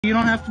You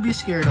don't have to be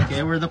scared,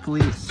 okay? We're the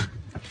police.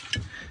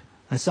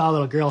 I saw a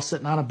little girl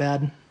sitting on a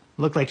bed.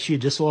 Looked like she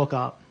just woke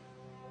up.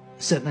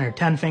 Sitting there,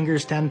 10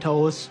 fingers, 10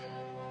 toes.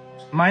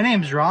 My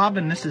name's Rob,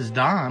 and this is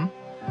Don.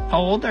 How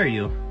old are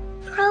you?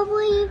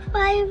 Probably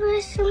 5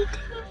 or something.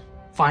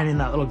 Finding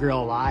that little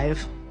girl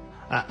alive,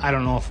 I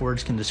don't know if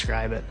words can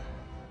describe it.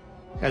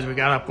 As we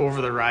got up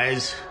over the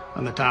rise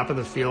on the top of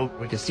the field,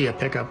 we could see a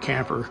pickup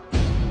camper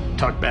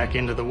tucked back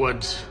into the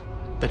woods.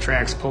 The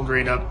tracks pulled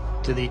right up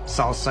to the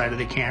south side of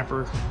the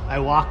camper. I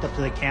walked up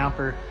to the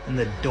camper, and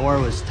the door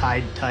was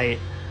tied tight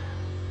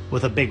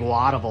with a big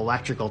wad of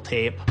electrical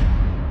tape.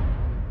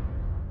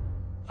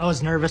 I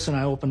was nervous and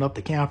I opened up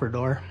the camper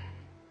door.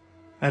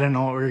 I didn't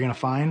know what we were gonna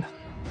find.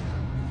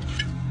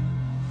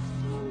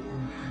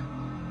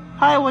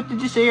 Hi, what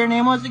did you say your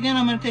name was again?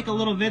 I'm gonna take a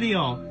little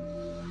video.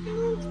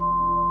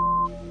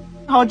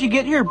 How'd you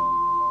get here?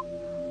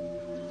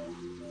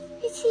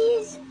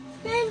 His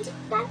friend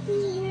got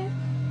me here.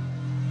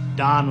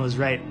 Don was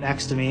right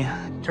next to me.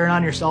 Turn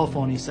on your cell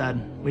phone, he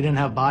said. We didn't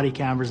have body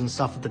cameras and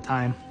stuff at the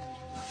time.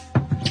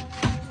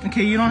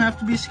 Okay, you don't have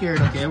to be scared,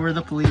 okay? We're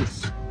the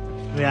police.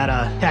 We had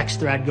a text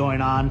thread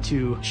going on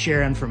to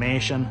share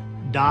information.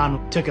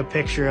 Don took a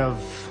picture of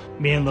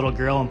me and little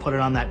girl and put it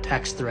on that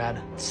text thread.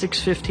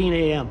 6:15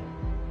 a.m.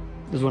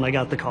 is when I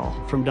got the call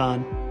from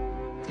Don.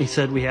 He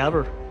said, "We have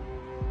her."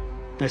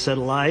 I said,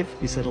 "Alive?"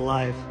 He said,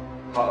 "Alive."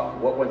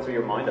 What went through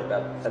your mind at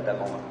that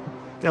moment?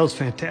 That was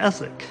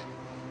fantastic.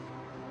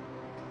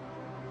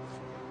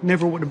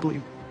 Never would have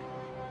believed.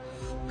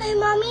 My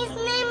mommy's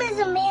name is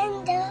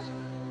Amanda.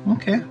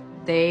 Okay.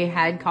 They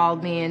had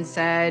called me and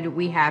said,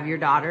 "We have your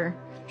daughter.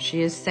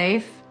 She is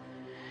safe.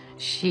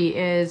 She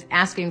is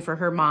asking for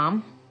her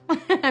mom."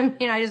 I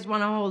mean, I just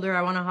want to hold her.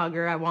 I want to hug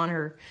her. I want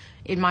her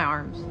in my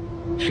arms.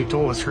 She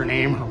told us her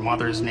name, her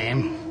mother's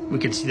name. We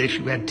could see that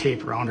she had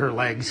tape around her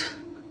legs,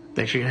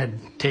 that she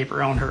had tape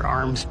around her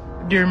arms.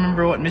 Do you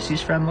remember what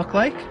Missy's friend looked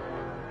like?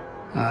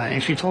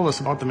 And she told us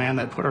about the man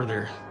that put her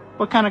there.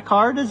 What kind of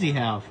car does he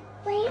have?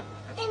 Wait,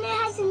 and it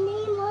has a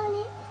name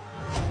on it.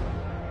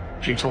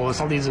 She told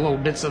us all these little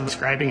bits of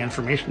describing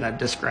information that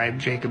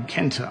described Jacob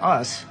Kinn to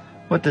us.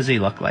 What does he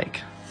look like?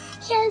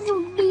 He has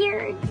a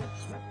beard.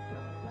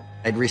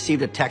 I'd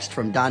received a text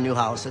from Don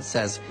Newhouse that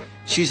says,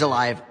 "She's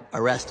alive,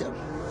 arrest him."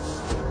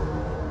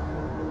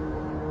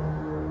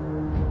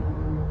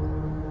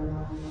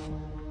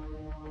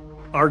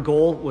 Our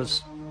goal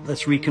was,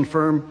 let's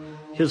reconfirm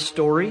his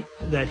story,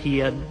 that he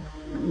had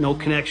no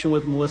connection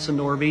with Melissa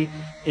Norby,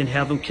 and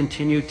have him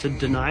continue to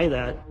deny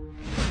that.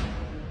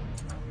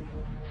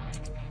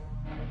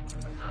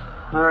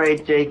 All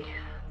right, Jake,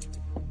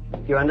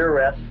 you're under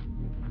arrest.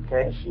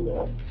 Okay,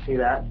 see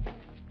that.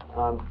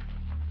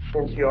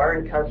 Since you are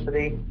in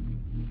custody,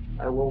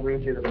 I will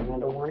read you the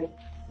Miranda warning.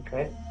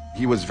 Okay.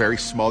 He was very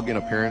smug in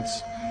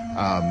appearance,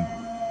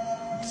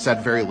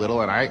 said very little,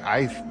 and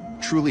I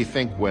truly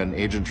think when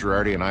Agent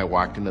Girardi and I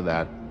walked into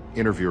that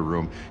interview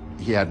room,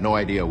 he had no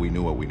idea we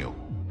knew what we knew.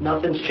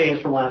 Nothing's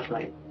changed from last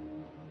night.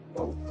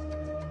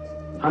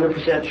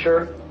 100%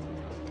 sure?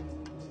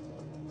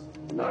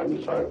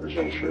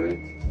 95% sure.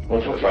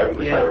 What's the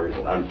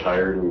 5%? I'm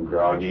tired and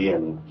groggy,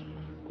 and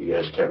you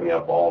guys kept me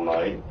up all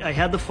night. I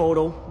had the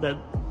photo that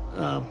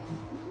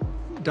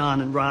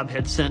Don and Rob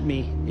had sent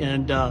me,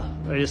 and I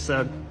just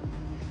said,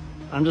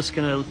 I'm just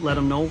going to let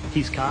him know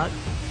he's caught.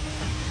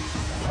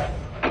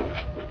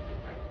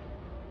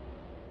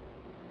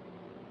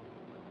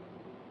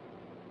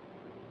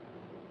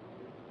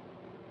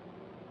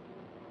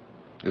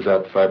 Is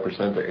that the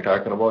 5% that you're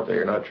talking about that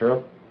you're not sure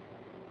of?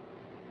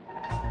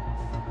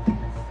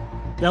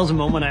 That was a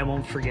moment I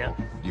won't forget.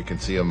 You can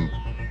see him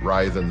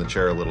writhe in the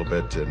chair a little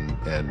bit,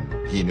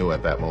 and he knew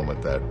at that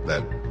moment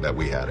that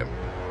we had him.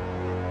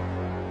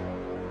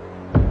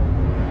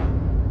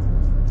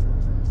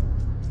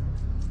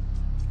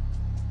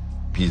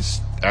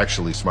 He's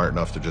actually smart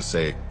enough to just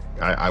say,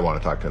 I want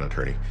to talk to an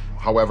attorney.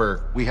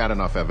 However, we had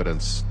enough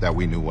evidence that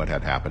we knew what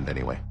had happened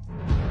anyway.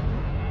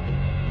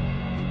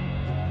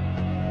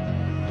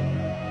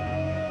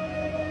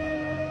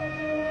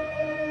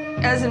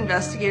 As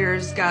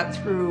investigators got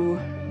through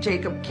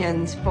Jacob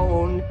Kinn's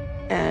phone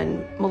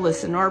and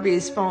Melissa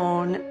Norby's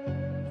phone,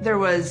 there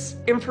was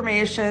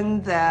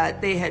information that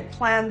they had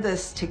planned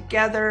this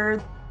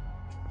together,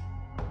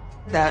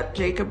 that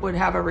Jacob would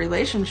have a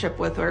relationship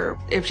with her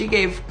if she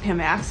gave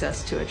him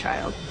access to a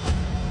child.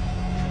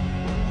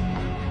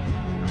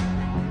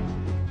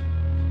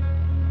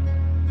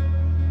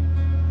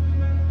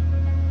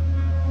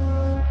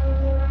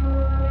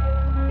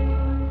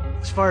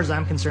 As far as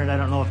I'm concerned, I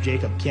don't know if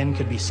Jacob Kinn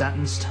could be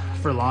sentenced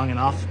for long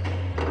enough.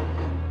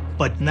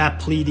 But that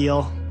plea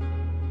deal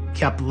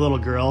kept the little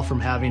girl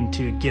from having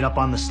to get up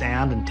on the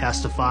stand and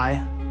testify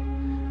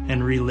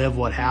and relive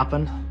what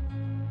happened.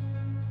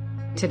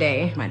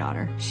 Today, my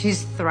daughter,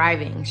 she's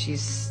thriving.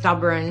 She's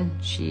stubborn.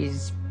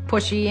 She's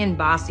pushy and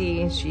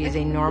bossy. She's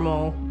a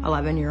normal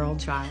 11-year-old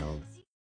child.